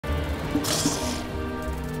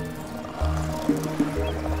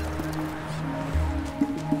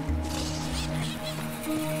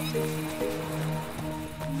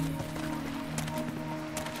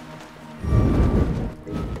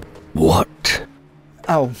What?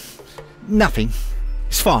 Oh, nothing.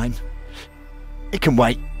 It's fine. It can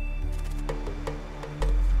wait.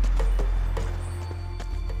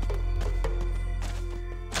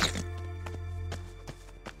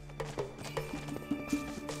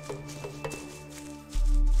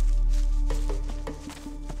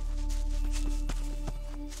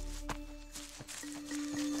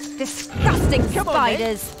 Disgusting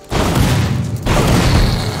spiders!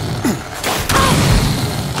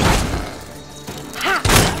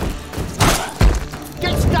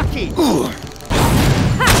 Get stuck in! Oh,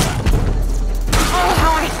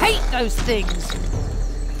 how I hate those things!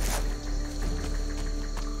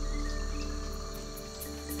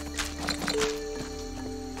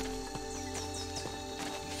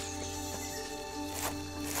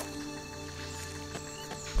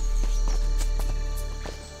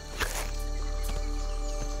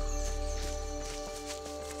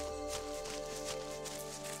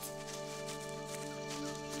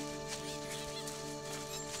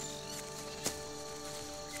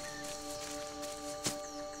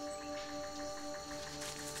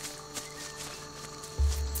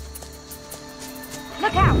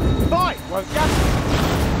 Look out! Fight, won't ya?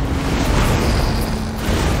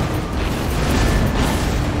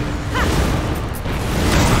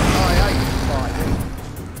 I hate fighting.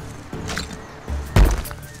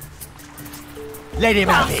 Let him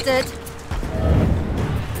have it. Bastard!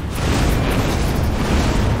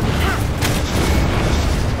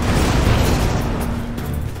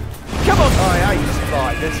 Come on! I hate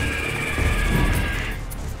spiders.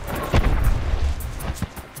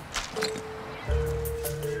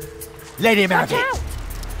 Let him have Watch it. out!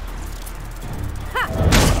 Ha!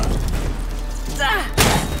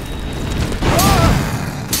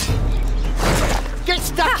 Get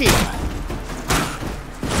stuck in.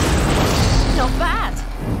 Not bad.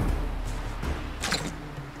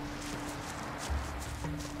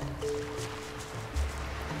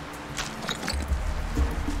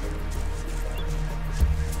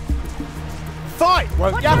 Fight,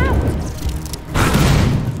 won't Watch ya? out!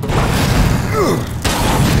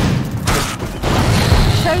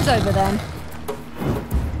 Show's over then.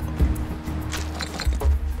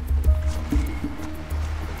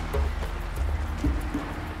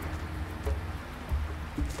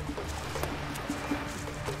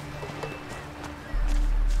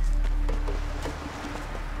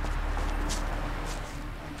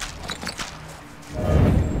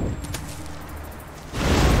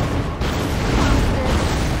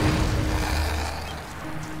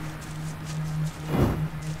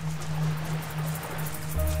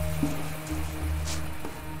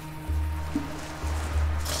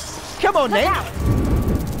 Come on, Look then. out!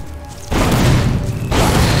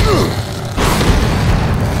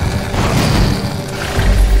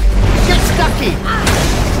 Get stuck in.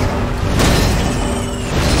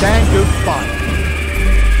 Stand good fight.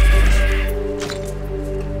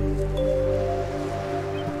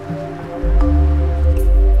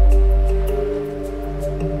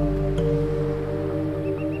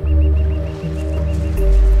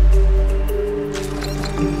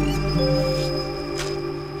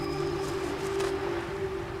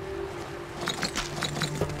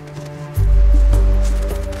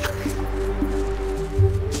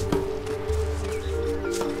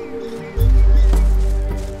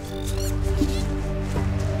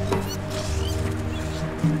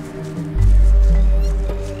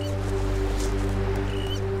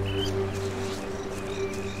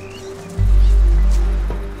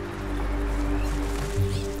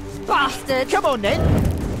 Bastard! Come on, then.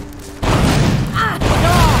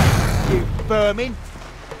 Ah, you vermin.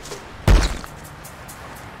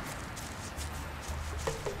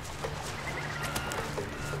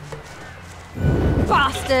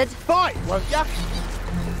 Bastard! Fight, won't ya?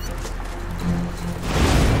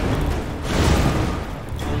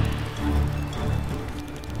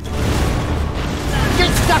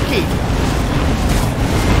 Get stuck in.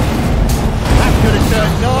 That could have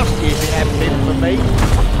turned nasty if it hadn't been for me.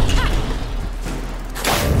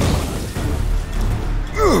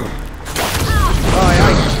 I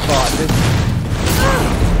hate spiders.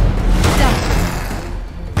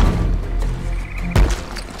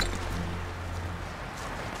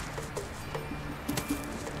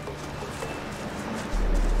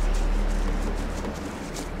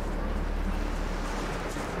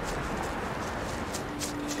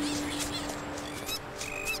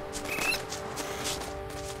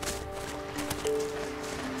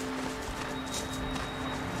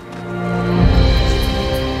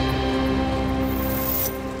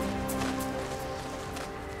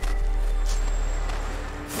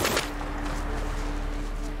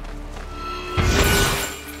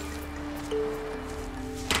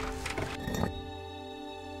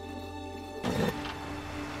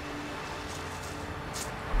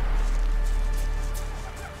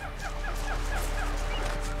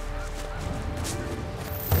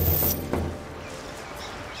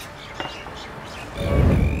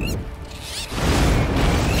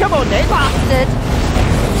 Bastard!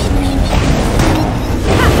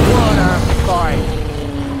 What a fight!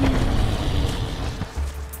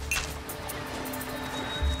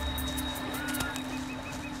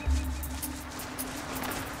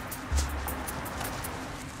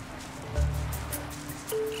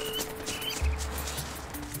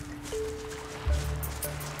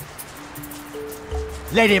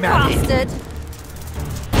 Let him out here. Bastard!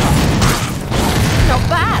 Not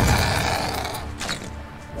bad!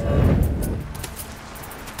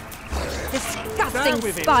 Disgusting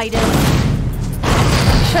with him. spiders!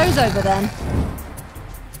 Show's over then.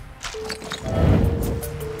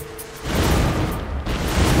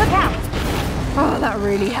 Look out! Oh, that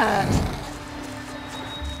really hurt.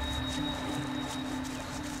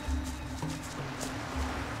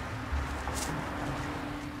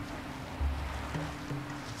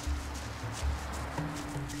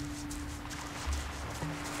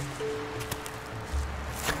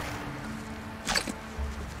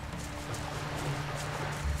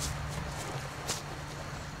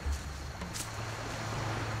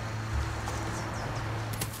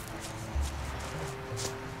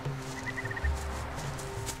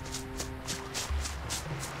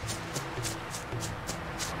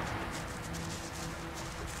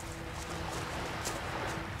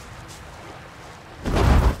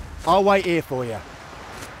 I'll wait here for you.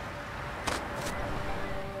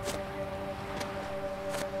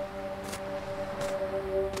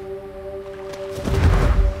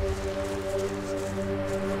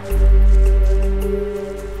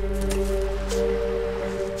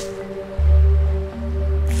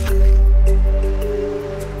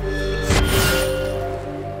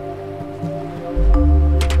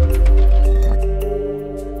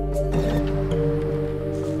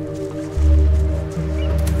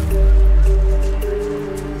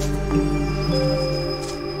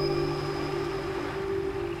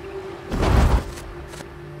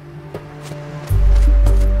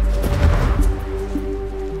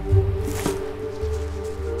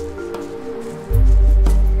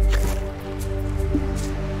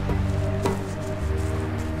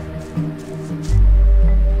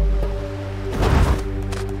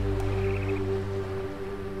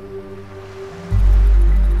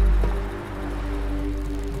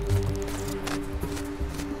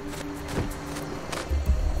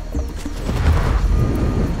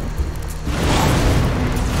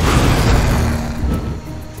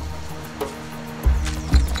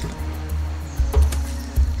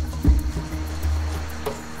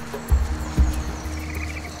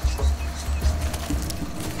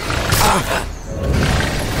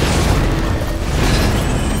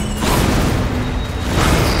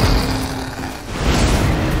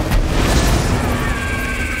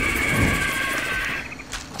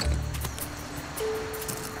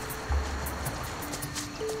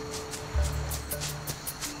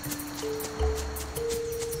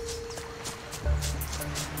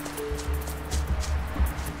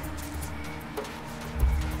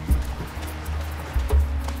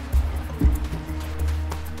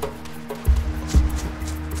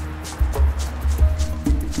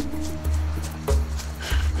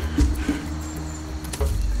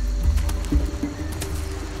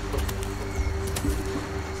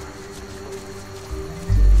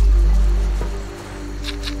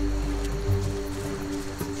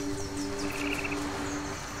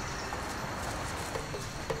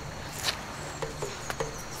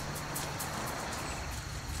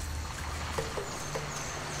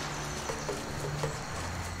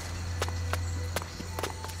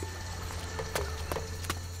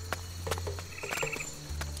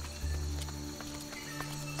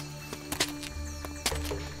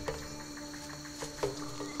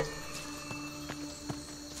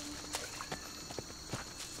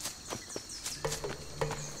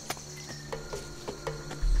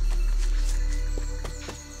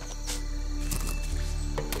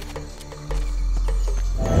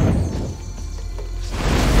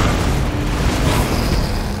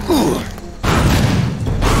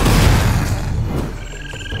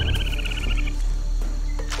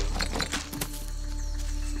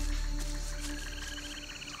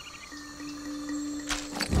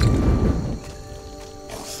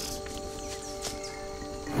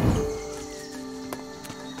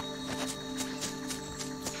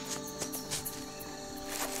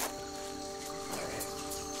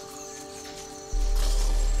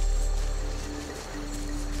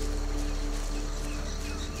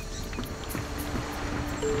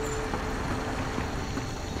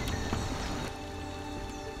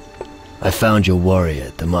 I found your warrior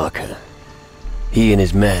at the marker. He and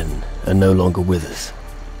his men are no longer with us.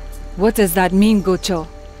 What does that mean, Gocho?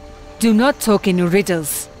 Do not talk in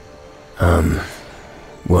riddles.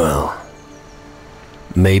 Well,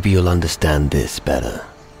 maybe you'll understand this better.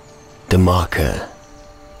 The marker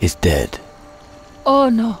is dead. Oh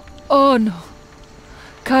no, oh no.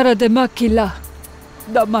 Cara de Makila.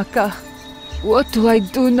 Damaka. What do I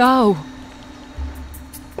do now?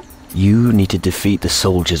 You need to defeat the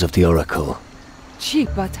soldiers of the Oracle. Gee,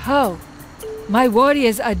 but how? My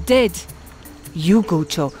warriors are dead. You,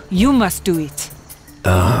 Gucho, you must do it.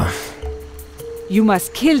 You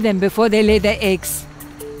must kill them before they lay their eggs.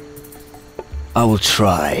 I will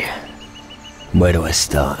try. Where do I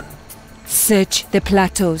start? Search the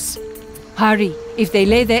plateaus. Hurry, if they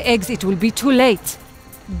lay their eggs it will be too late.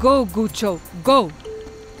 Go, Gucho, go.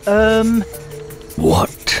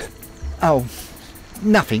 What? Oh,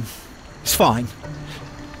 nothing. It's fine.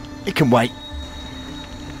 It can wait.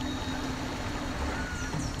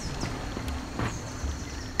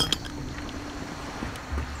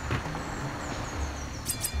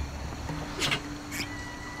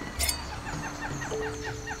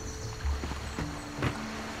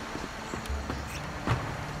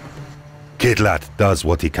 Kidlat does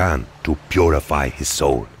what he can to purify his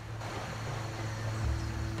soul.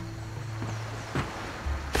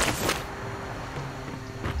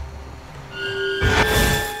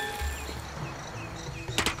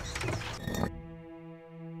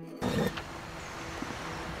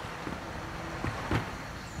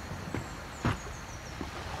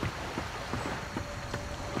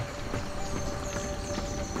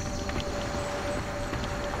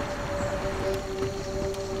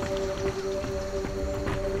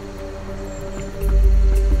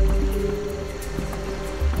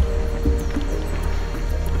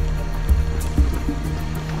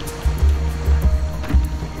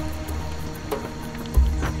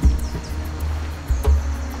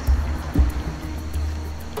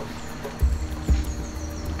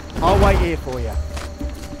 I'll wait here for you.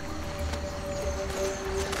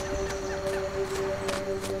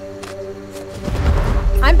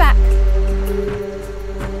 I'm back.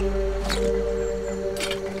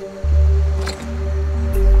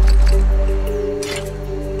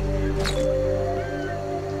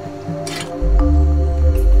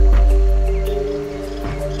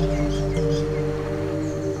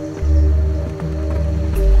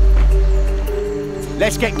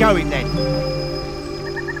 Let's get going then.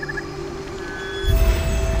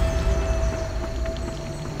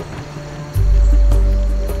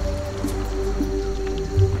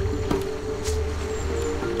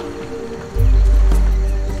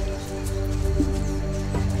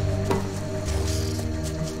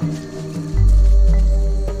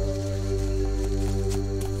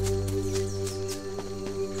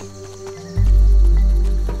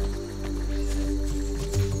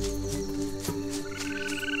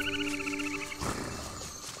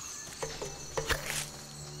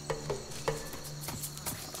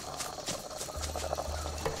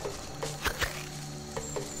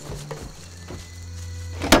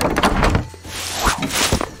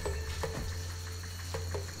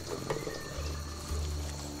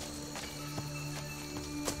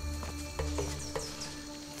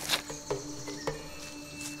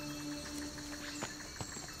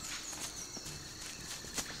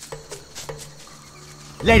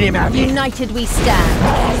 Let him have it. United we stand.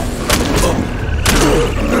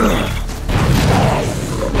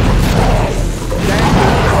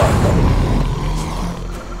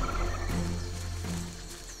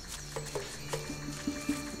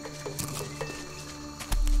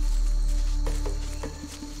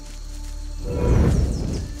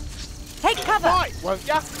 Take cover! Right, won't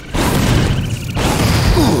ya?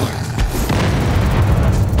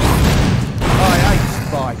 I hate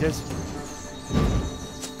spiders.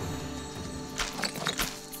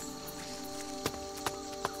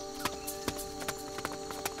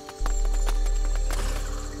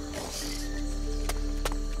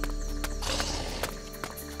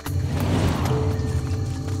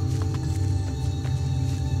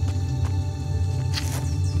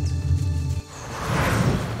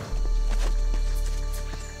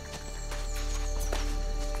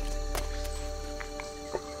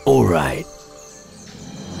 All right.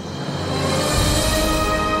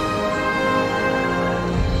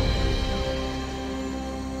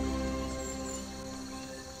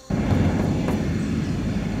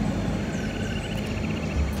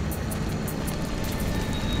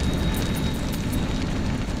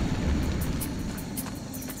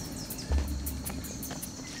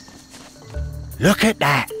 Look at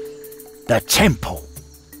that. The temple.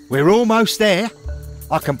 We're almost there.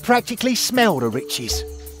 I can practically smell the riches.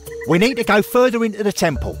 We need to go further into the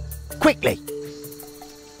temple. Quickly.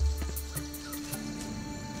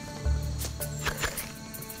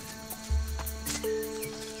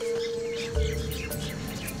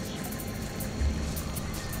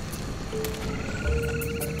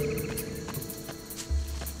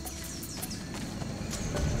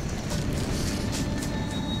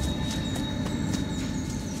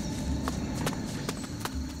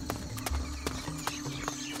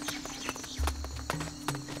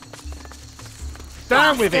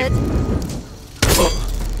 Down with him!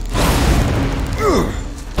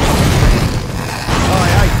 I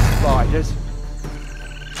hate spiders.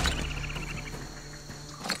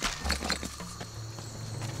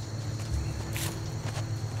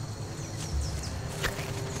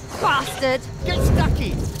 Bastard! Get stuck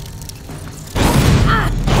in!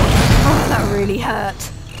 Oh, that really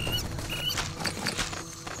hurt.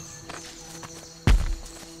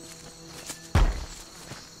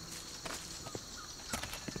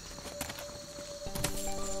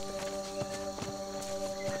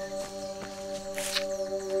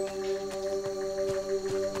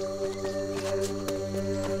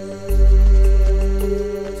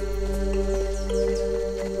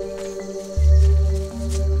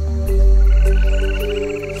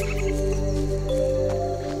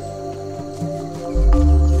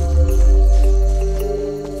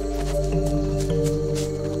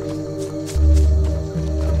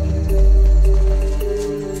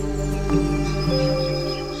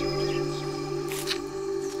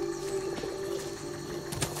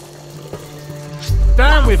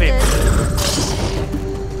 Down with him!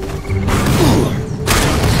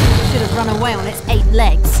 Should have run away on its 8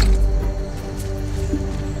 legs.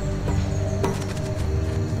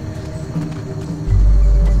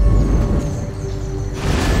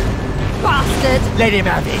 Bastard! Let him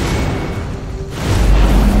have it!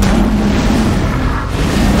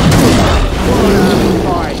 What a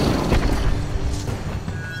fight!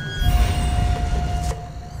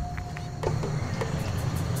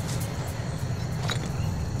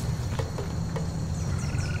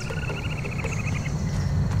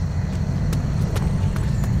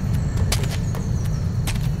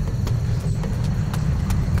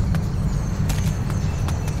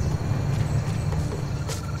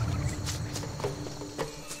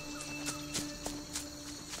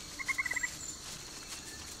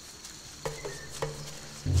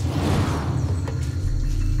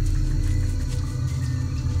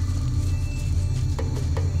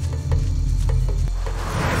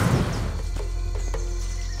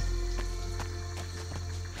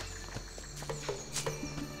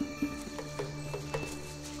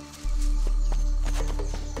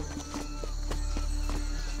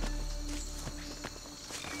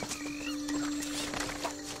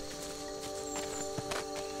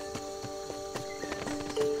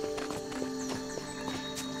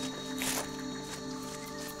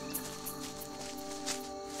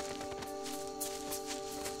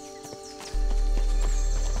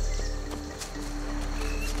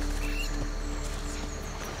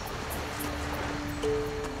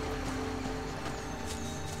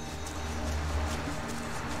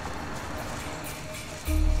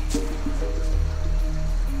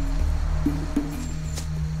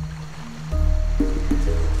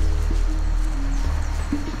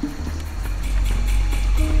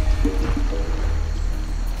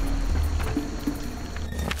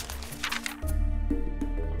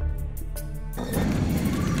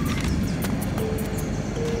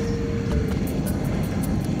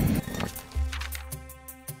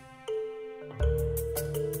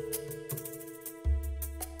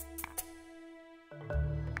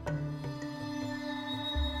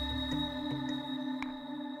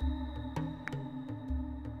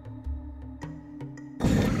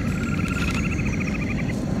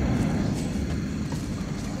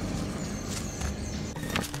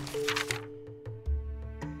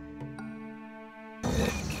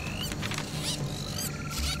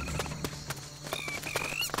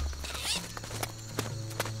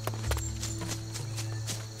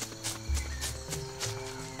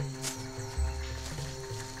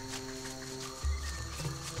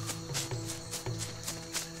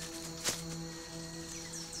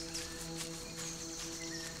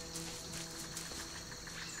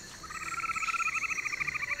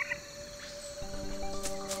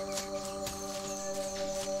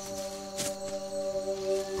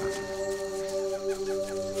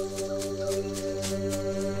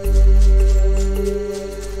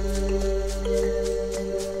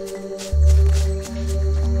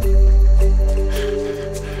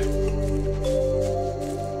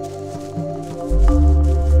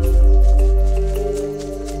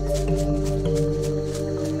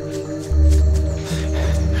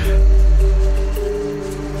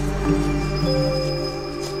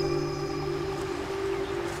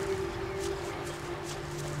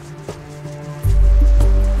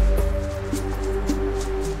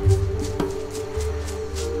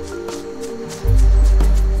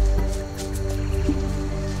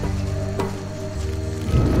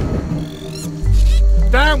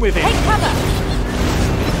 Down with it! Take cover!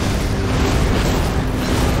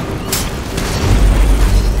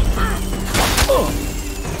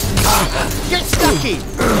 Cracking!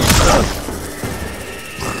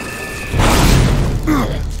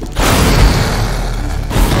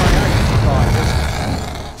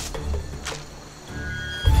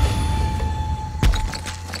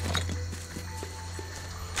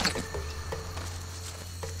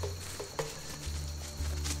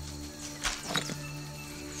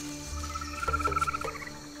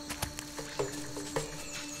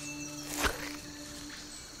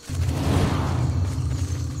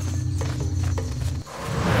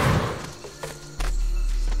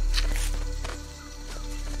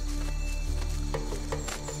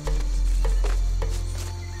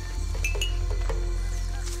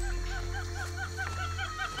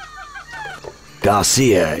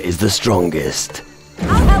 Garcia is the strongest.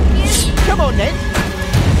 I'll help you. Come on then!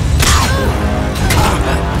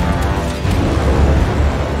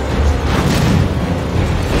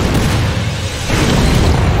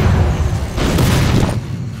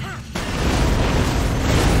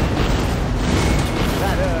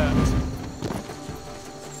 That hurt.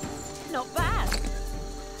 Not bad.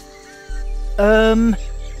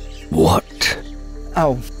 What?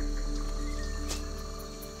 Oh.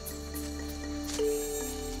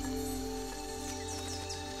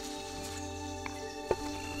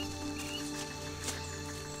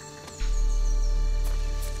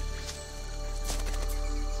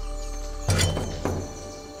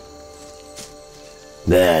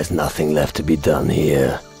 There's nothing left to be done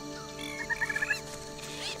here.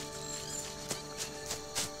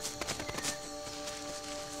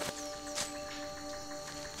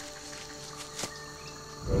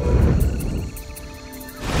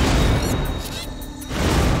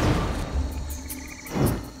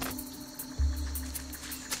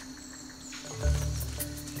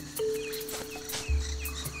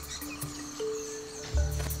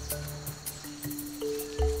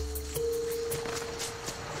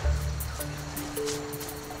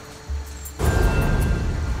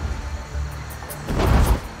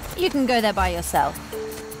 You can go there by yourself.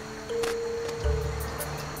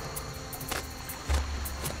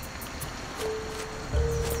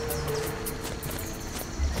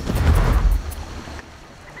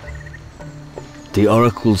 The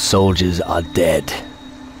Oracle's soldiers are dead.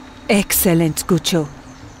 Excellent, Gucho.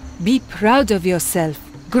 Be proud of yourself,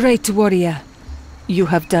 great warrior. You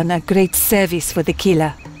have done a great service for the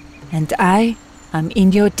killer, and I am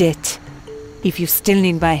in your debt. If you still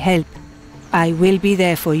need my help, I will be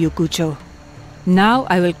there for you, Gucho. Now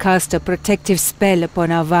I will cast a protective spell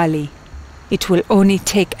upon our valley. It will only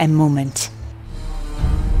take a moment.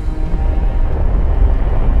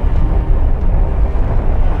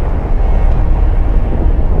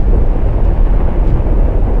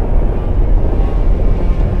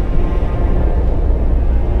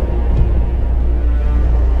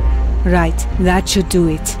 Right, that should do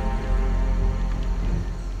it.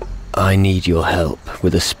 I need your help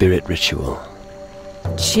with a spirit ritual.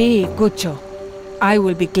 Chi, Gucho. I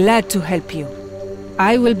will be glad to help you.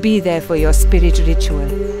 I will be there for your spirit ritual.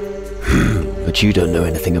 But you don't know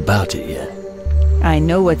anything about it yet. I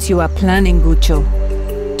know what you are planning, Gucho.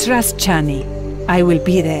 Trust Chani. I will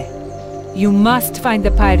be there. You must find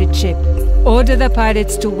the pirate ship. Order the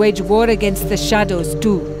pirates to wage war against the shadows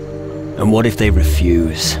too. And what if they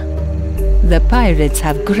refuse? The pirates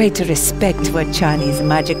have great respect for Chani's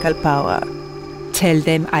magical power. Tell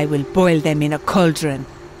them I will boil them in a cauldron.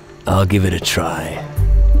 I'll give it a try.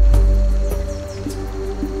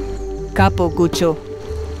 Capo, Gucho.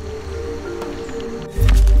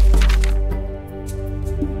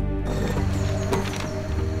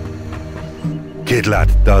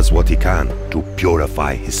 Kidlat does what he can to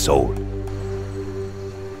purify his soul.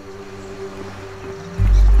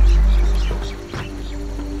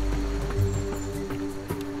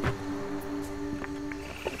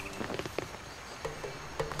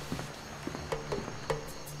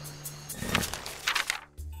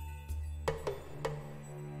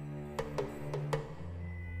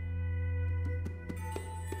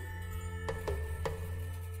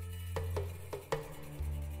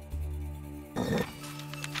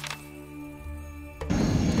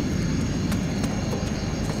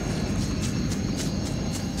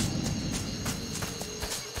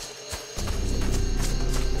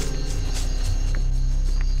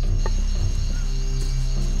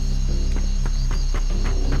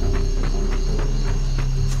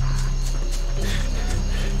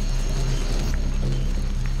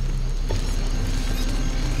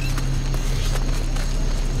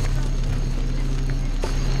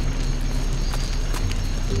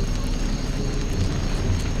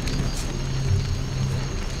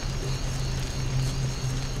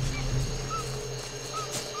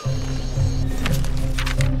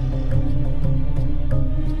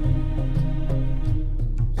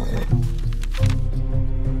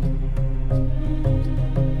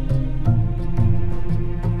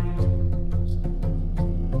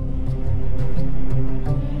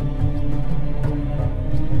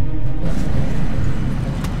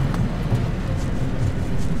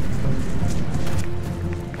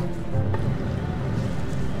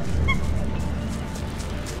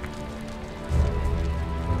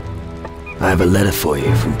 have a letter for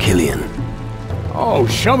you from Killian. Oh,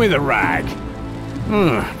 show me the rag.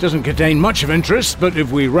 Doesn't contain much of interest, but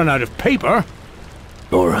if we run out of paper...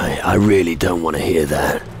 Alright, I really don't want to hear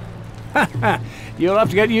that. You'll have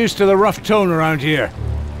to get used to the rough tone around here.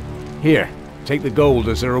 Here, take the gold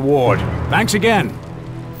as a reward. Thanks again.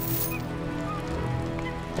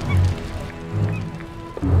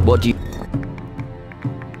 What do you...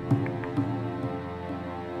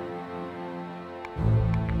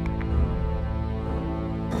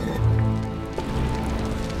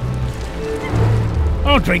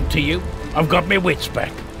 I'll drink to you. I've got my wits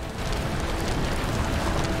back.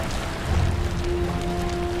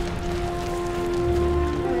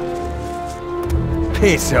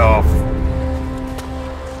 Piss off.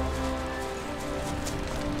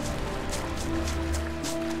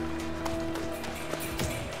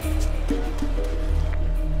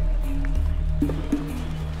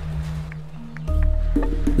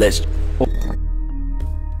 Let's...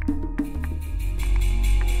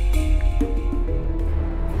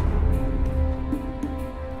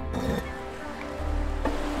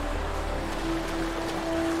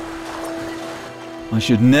 I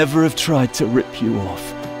should never have tried to rip you off.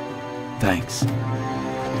 Thanks.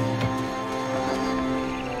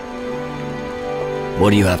 What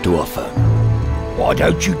do you have to offer? Why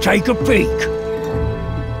don't you take a peek?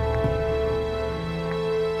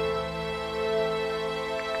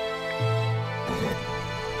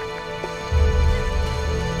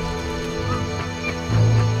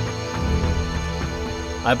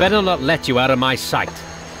 I better not let you out of my sight.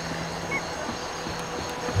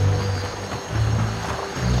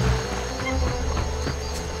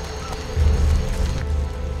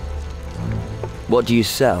 What do you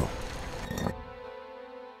sell?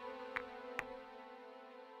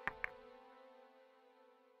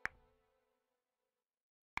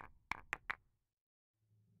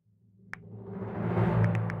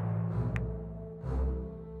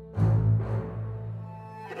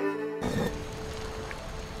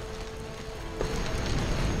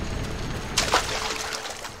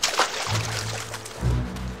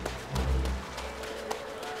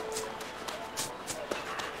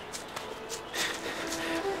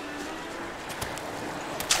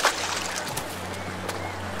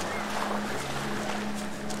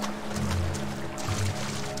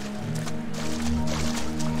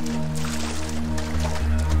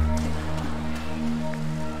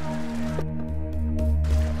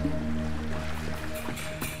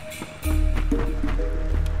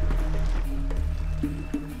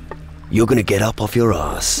 You're gonna get up off your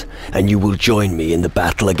ass, and you will join me in the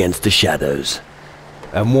battle against the shadows.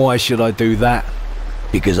 And why should I do that?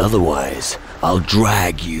 Because otherwise, I'll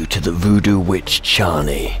drag you to the voodoo witch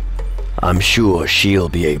Charney. I'm sure she'll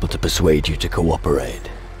be able to persuade you to cooperate.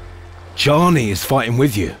 Charney is fighting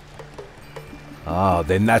with you. Ah,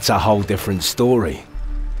 then that's a whole different story.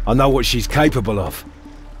 I know what she's capable of.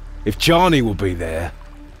 If Charney will be there,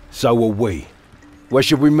 so will we. Where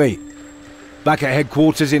should we meet? Back at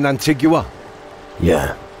headquarters in Antigua?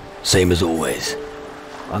 Yeah, same as always.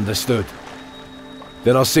 Understood.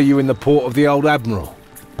 Then I'll see you in the port of the Old Admiral.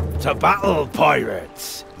 To battle,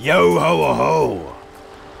 pirates! Yo ho ho!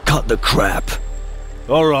 Cut the crap!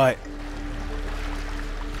 All right.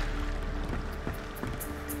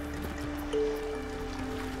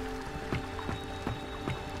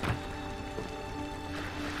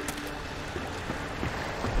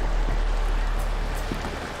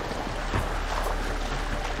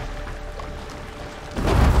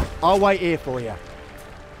 I'll wait here for you.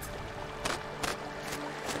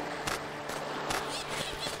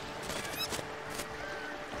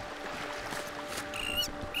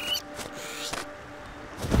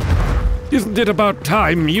 Isn't it about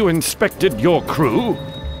time you inspected your crew?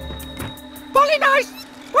 Polly nice!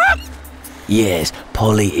 Yes,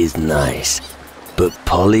 Polly is nice. But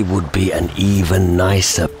Polly would be an even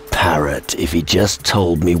nicer parrot if he just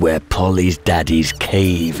told me where Polly's daddy's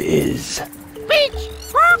cave is. Beach!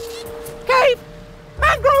 Cave!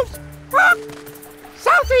 Mangroves!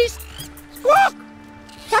 Southeast! Squawk!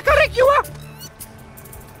 Takarigua!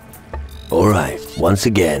 Alright, once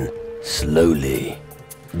again, slowly.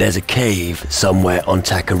 There's a cave somewhere on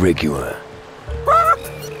Takarigua.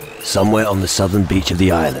 Somewhere on the southern beach of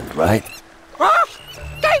the island, right?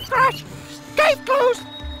 Cave crash! Cave closed!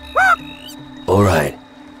 Alright,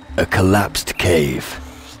 a collapsed cave.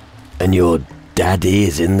 And your daddy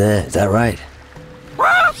is in there, is that right?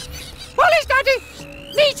 Polly's daddy!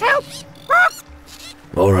 Needs help!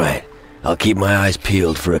 Alright, I'll keep my eyes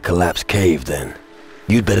peeled for a collapsed cave then.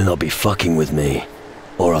 You'd better not be fucking with me,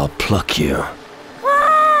 or I'll pluck you.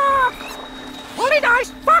 Polly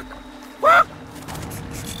nice! Fuck!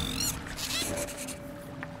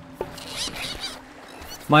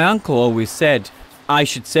 My uncle always said I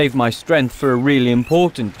should save my strength for a really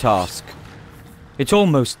important task. It's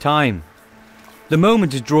almost time. The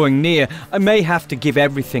moment is drawing near. I may have to give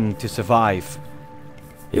everything to survive.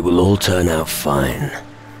 It will all turn out fine.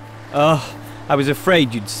 Oh, I was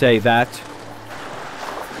afraid you'd say that.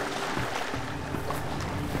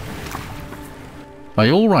 Are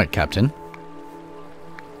you all right, Captain?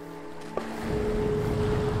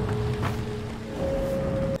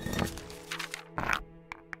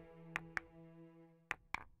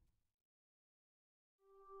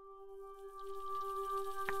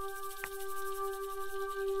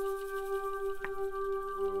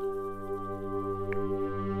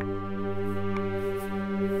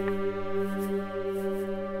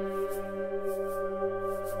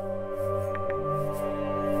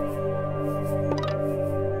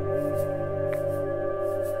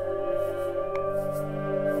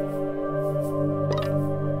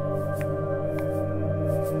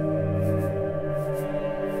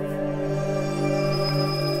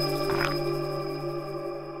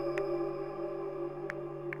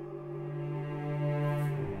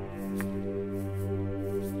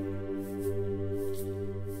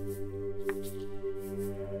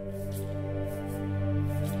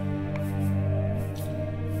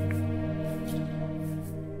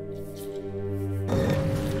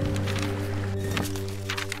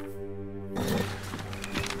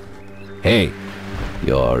 Hey,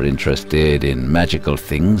 you're interested in magical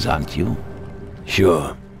things, aren't you?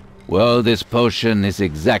 Sure. Well, this potion is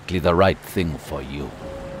exactly the right thing for you.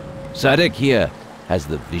 Sadek here has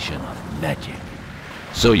the vision of magic.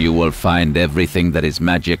 So you will find everything that is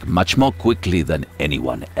magic much more quickly than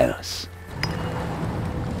anyone else.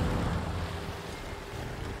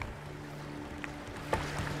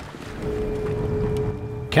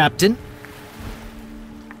 Captain?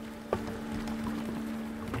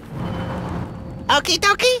 Okie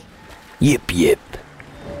dokie? Yip yip.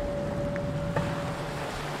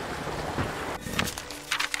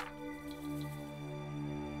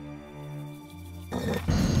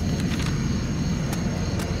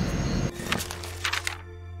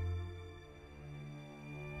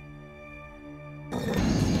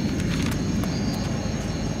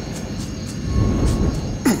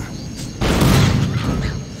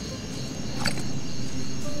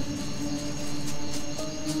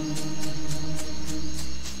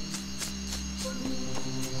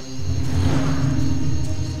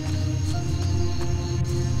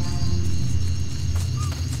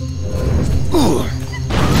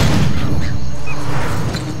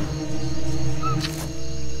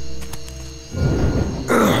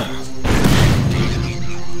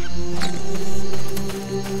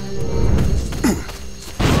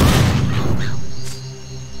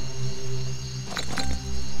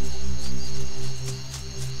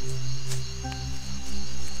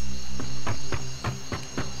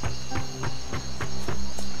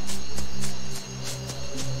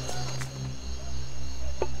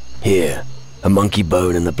 Here, a monkey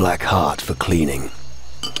bone and the black heart for cleaning.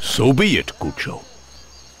 So be it, Gucho.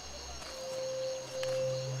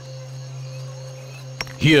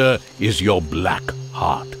 Here is your black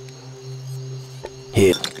heart.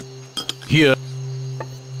 Here. Here.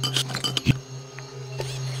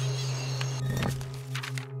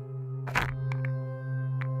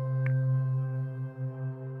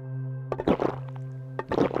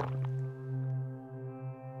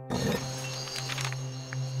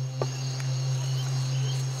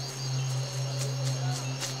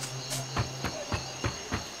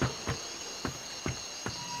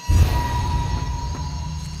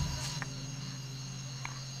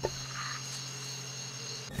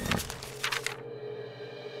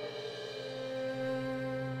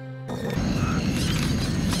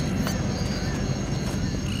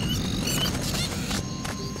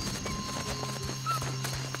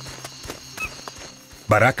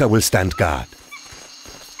 Baraka will stand guard.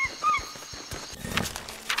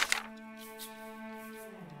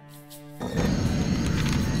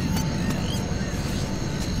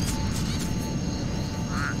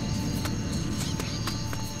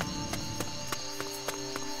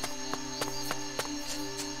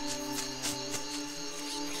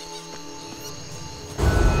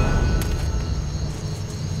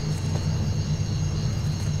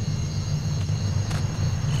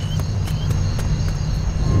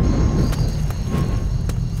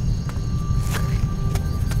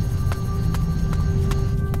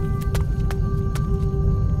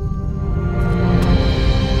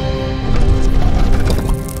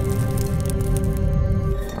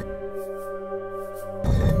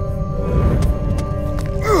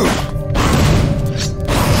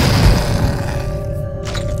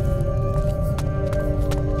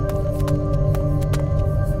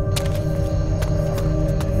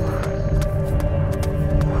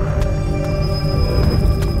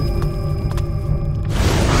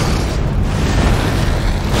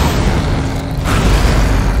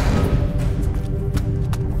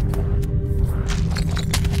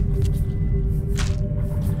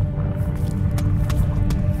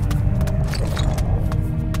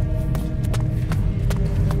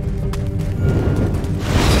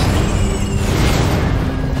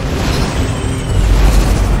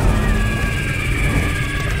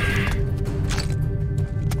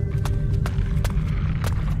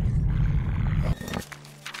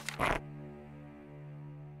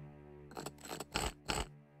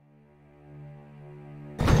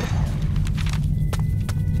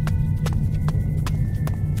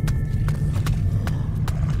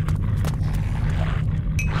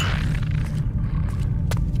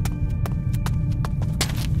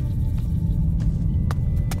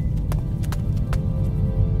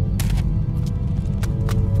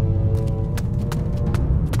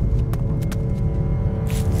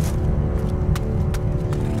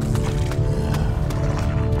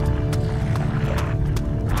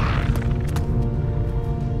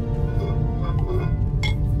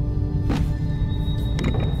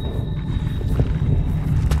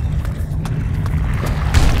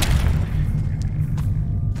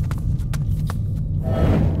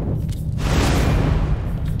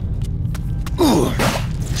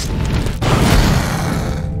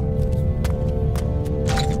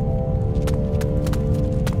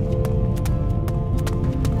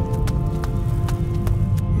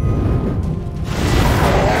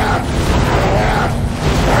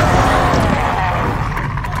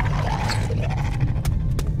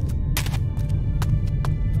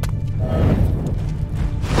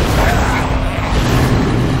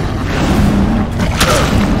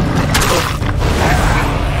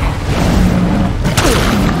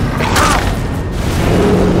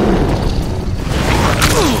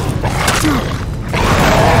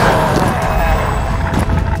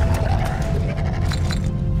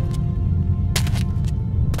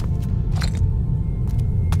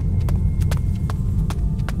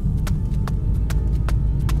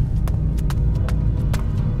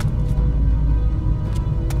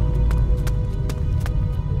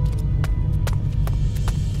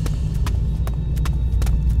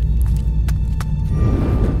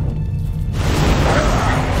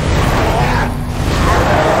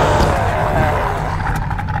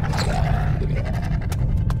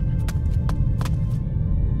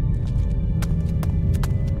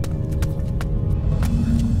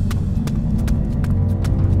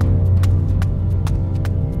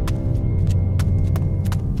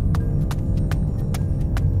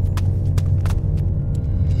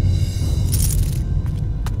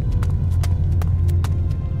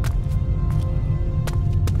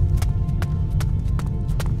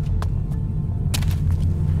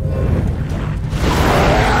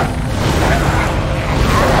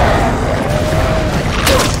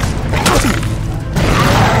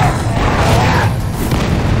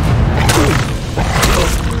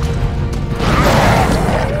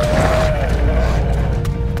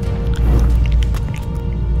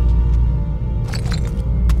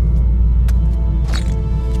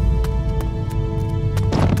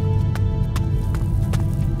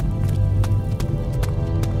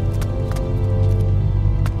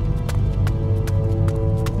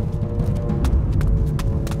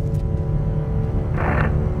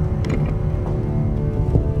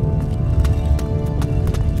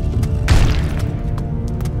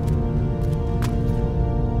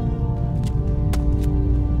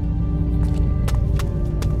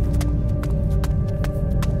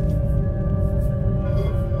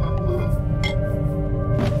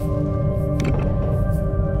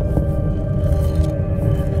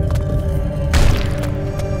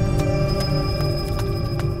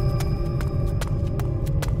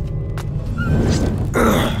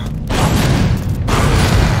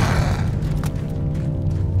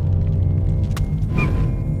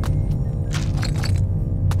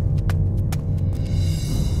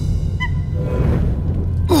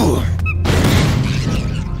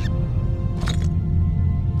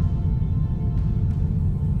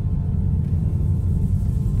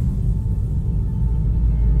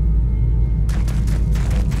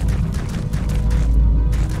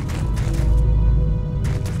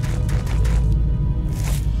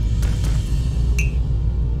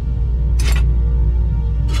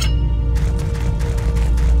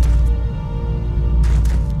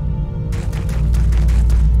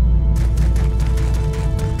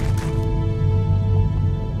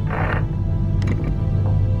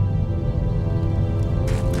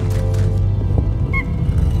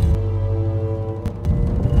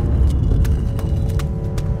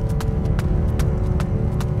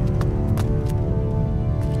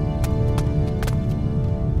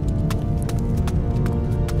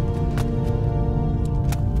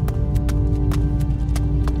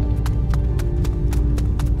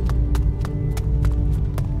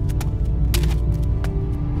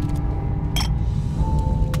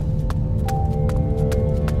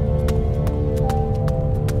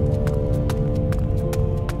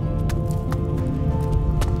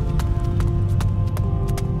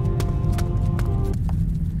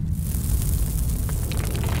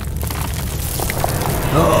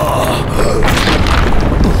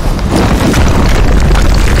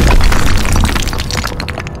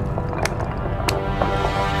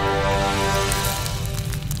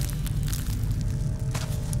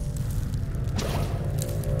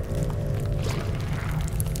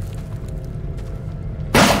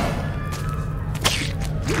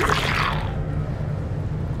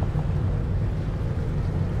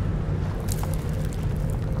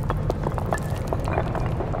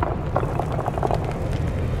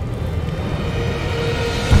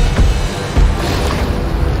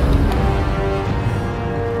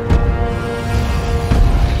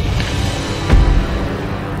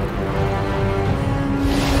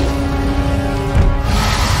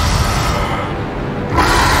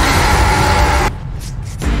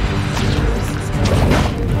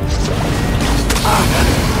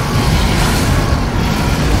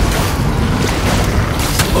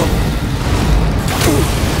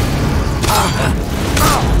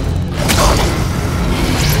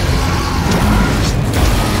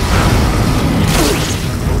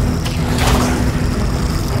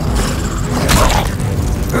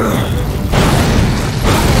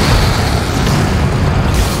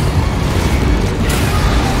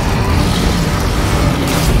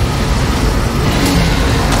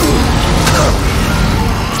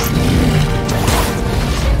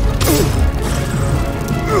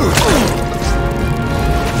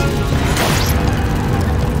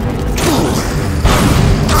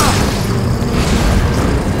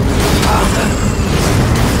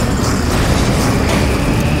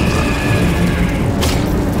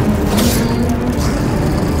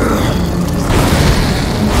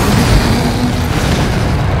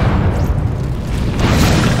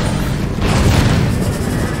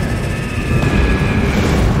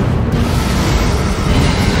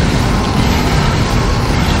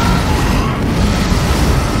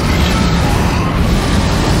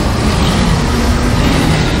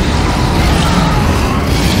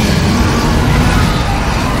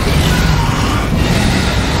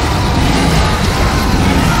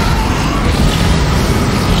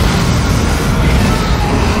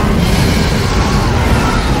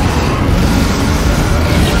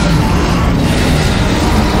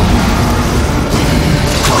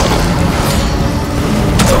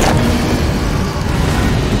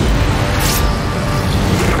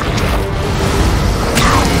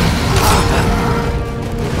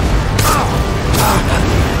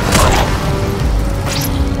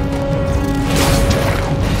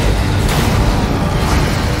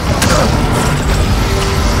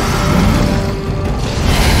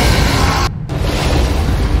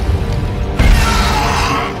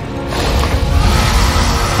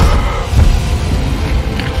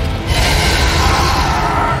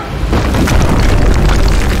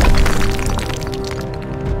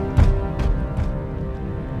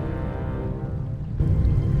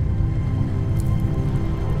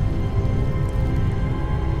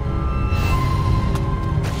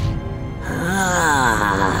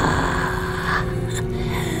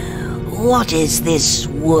 What is this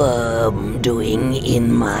worm doing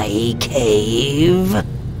in my cave?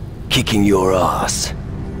 Kicking your ass.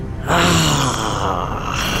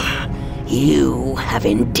 Ah, you have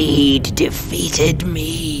indeed defeated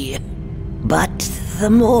me. But the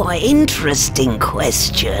more interesting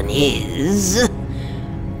question is,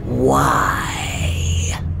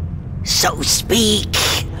 why? So speak.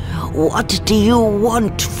 What do you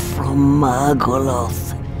want from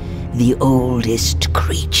Margoloth, the oldest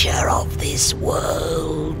creature of this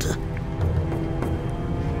world?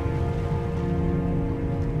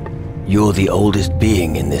 You're the oldest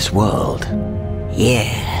being in this world.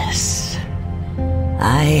 Yes.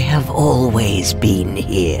 I have always been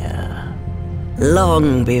here.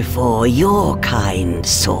 Long before your kind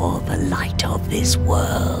saw the light of this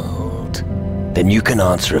world. Then you can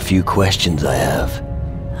answer a few questions I have.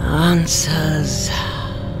 Answers.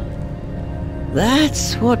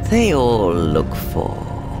 That's what they all look for.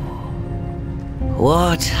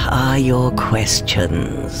 What are your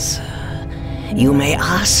questions? You may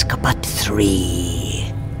ask but 3.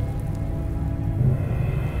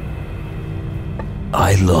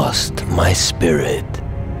 I lost my spirit.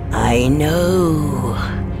 I know.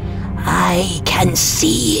 I can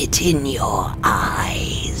see it in your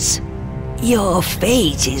eyes. Your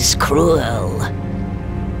fate is cruel.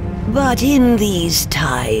 But in these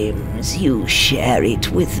times, you share it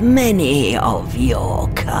with many of your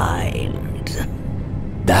kind.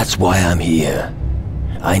 That's why I'm here.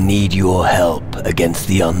 I need your help against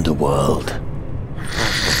the underworld.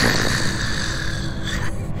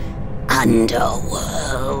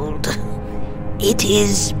 Underworld. It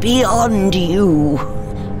is beyond you,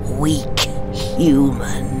 weak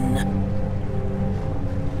human.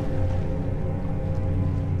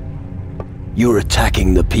 You're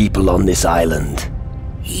attacking the people on this island.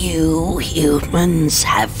 You humans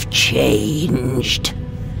have changed.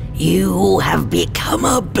 You have become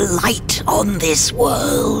a blight on this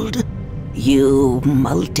world. You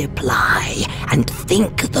multiply and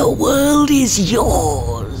think the world is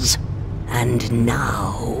yours. And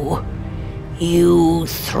now, you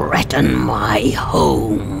threaten my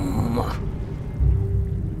home.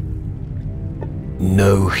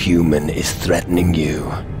 No human is threatening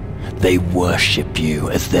you. They worship you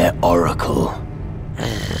as their oracle.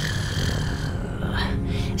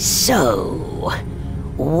 So,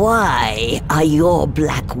 why are your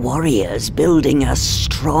black warriors building a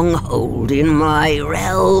stronghold in my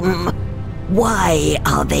realm? Why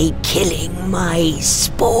are they killing my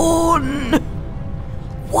spawn?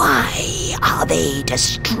 Why are they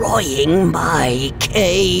destroying my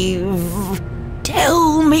cave?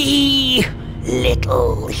 Tell me,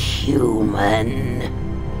 little human.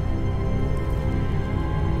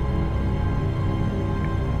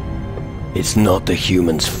 It's not the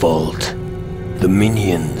humans' fault. The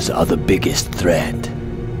minions are the biggest threat.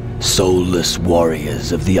 Soulless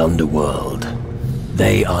warriors of the underworld.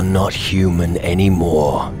 They are not human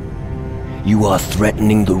anymore. You are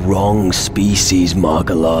threatening the wrong species,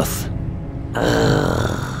 Margoloth.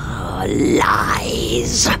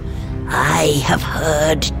 Lies. I have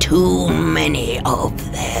heard too many of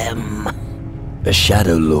them. The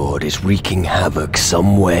Shadow Lord is wreaking havoc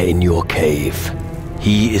somewhere in your cave.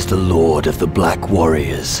 He is the Lord of the Black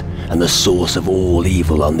Warriors, and the source of all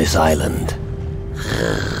evil on this island.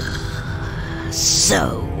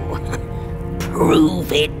 So,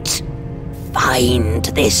 prove it. Find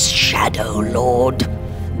this Shadow Lord,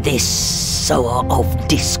 this sower of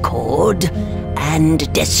discord,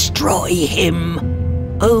 and destroy him.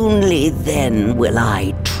 Only then will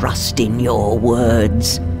I trust in your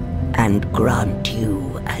words and grant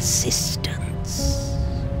you assistance.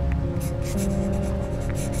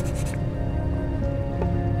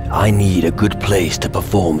 I need a good place to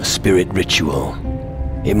perform a spirit ritual.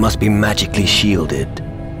 It must be magically shielded.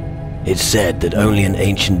 It's said that only an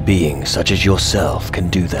ancient being such as yourself can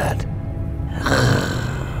do that.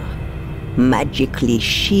 Magically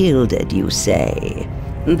shielded, you say?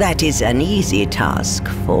 That is an easy task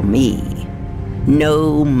for me.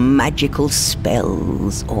 No magical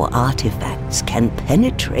spells or artifacts can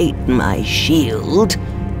penetrate my shield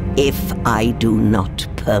if I do not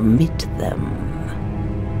permit them.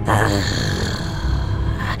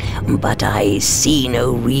 But I see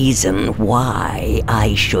no reason why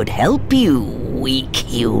I should help you, weak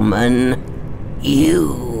human.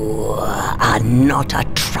 You are not a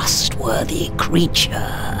trustworthy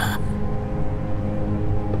creature.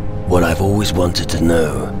 What I've always wanted to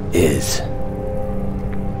know is...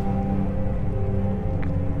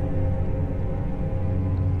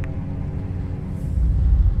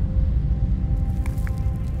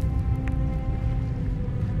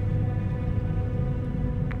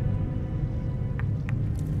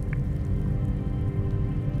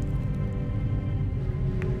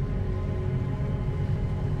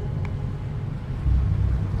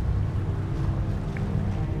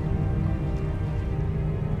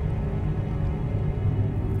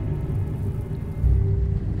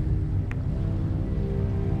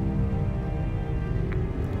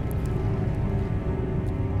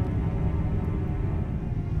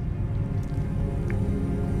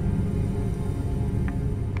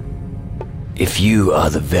 If you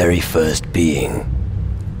are the very first being,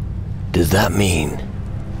 does that mean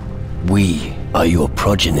we are your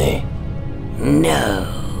progeny?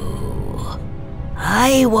 No.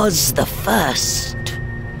 I was the first,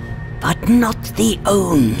 but not the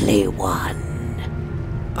only one.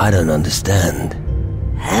 I don't understand.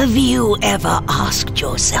 Have you ever asked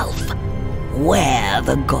yourself where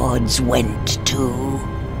the gods went to?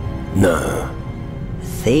 No.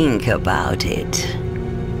 Think about it.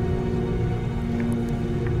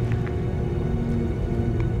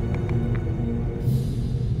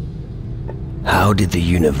 How did the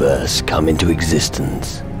universe come into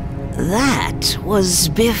existence? That was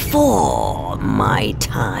before my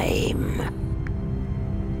time.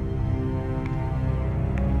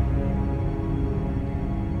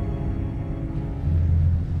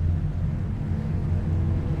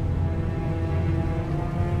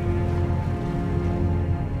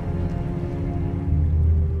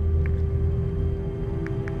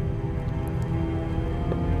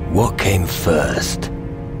 What came first?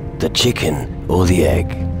 The chicken or the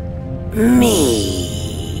egg?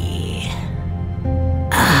 Me.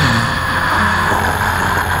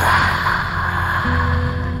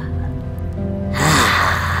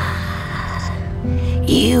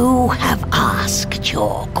 You have asked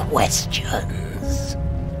your questions.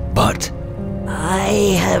 But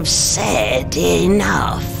I have said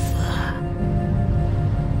enough.